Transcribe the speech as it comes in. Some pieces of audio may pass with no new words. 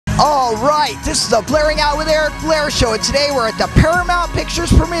All right, this is the Blairing Out with Eric Blair show, and today we're at the Paramount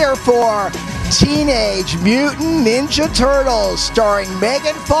Pictures premiere for Teenage Mutant Ninja Turtles, starring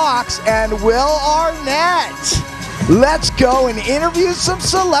Megan Fox and Will Arnett. Let's go and interview some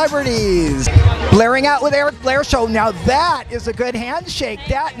celebrities. Blairing Out with Eric Blair show. Now that is a good handshake.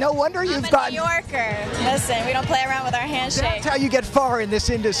 That no wonder you've got. I'm a New Yorker. Listen, we don't play around with our handshake. That's how you get far in this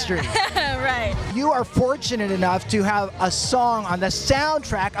industry. Right. You are fortunate enough to have a song on the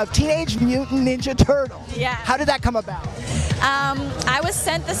soundtrack of Teenage Mutant Ninja Turtles. Yeah. How did that come about? I was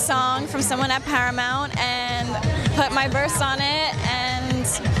sent the song from someone at Paramount and put my verse on it, and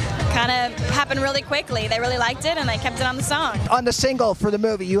kind of happened really quickly. They really liked it and they kept it on the song. On the single for the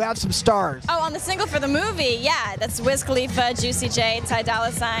movie, you have some stars. Oh, on the single for the movie, yeah. That's Wiz Khalifa, Juicy J, Ty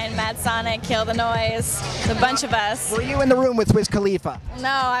Dolla $ign, Mad Sonic, Kill the Noise, a bunch of us. Were you in the room with Wiz Khalifa? No,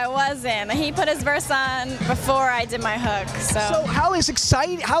 I wasn't. He put his verse on before I did my hook. So how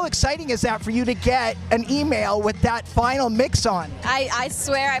exciting is that for you to get an email with that final mix on? I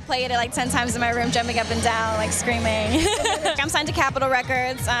swear I played it like 10 times in my room, jumping up and down, like screaming. I'm signed to Capitol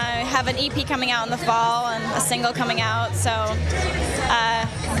Records. I have an EP coming out in the fall and a single coming out, so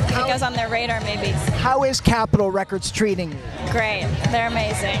it goes on their radar maybe. How is Capitol Records treating you? Great. They're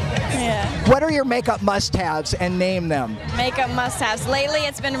amazing. Yeah. What are your makeup must-haves, and name them? Makeup must-haves. Lately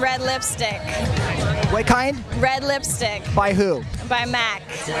it's been red lipstick. What kind? Red lipstick. By who? By MAC.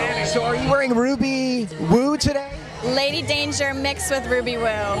 So are you wearing Ruby Woo today? Lady Danger mixed with Ruby Woo.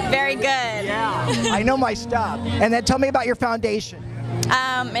 Very good. Yeah. I know my stuff. And then tell me about your foundation.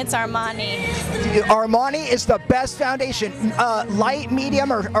 It's Armani. Armani is the best foundation. Light,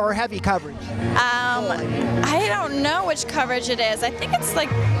 medium, or heavy coverage? I don't know which coverage it is. I think it's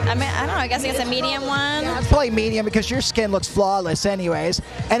like, I don't know, I guess it's a medium one. Yeah, it's probably medium because your skin looks flawless anyways.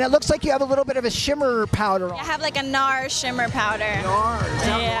 And it looks like you have a little bit of a shimmer powder on. I have like a NARS shimmer powder. NARS.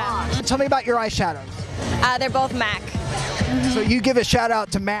 Yeah. Tell me about your eyeshadows. They're both MAC. So you give a shout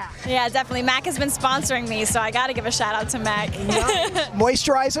out to MAC. Yeah, definitely. MAC has been sponsoring me, so I got to give a shout out to MAC. Nice.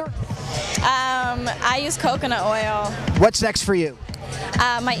 Moisturizer? I use coconut oil. What's next for you?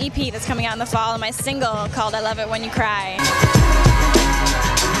 My EP that's coming out in the fall, and my single called I Love It When You Cry.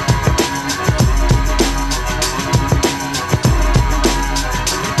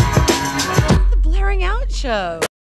 The Blairing Out Show.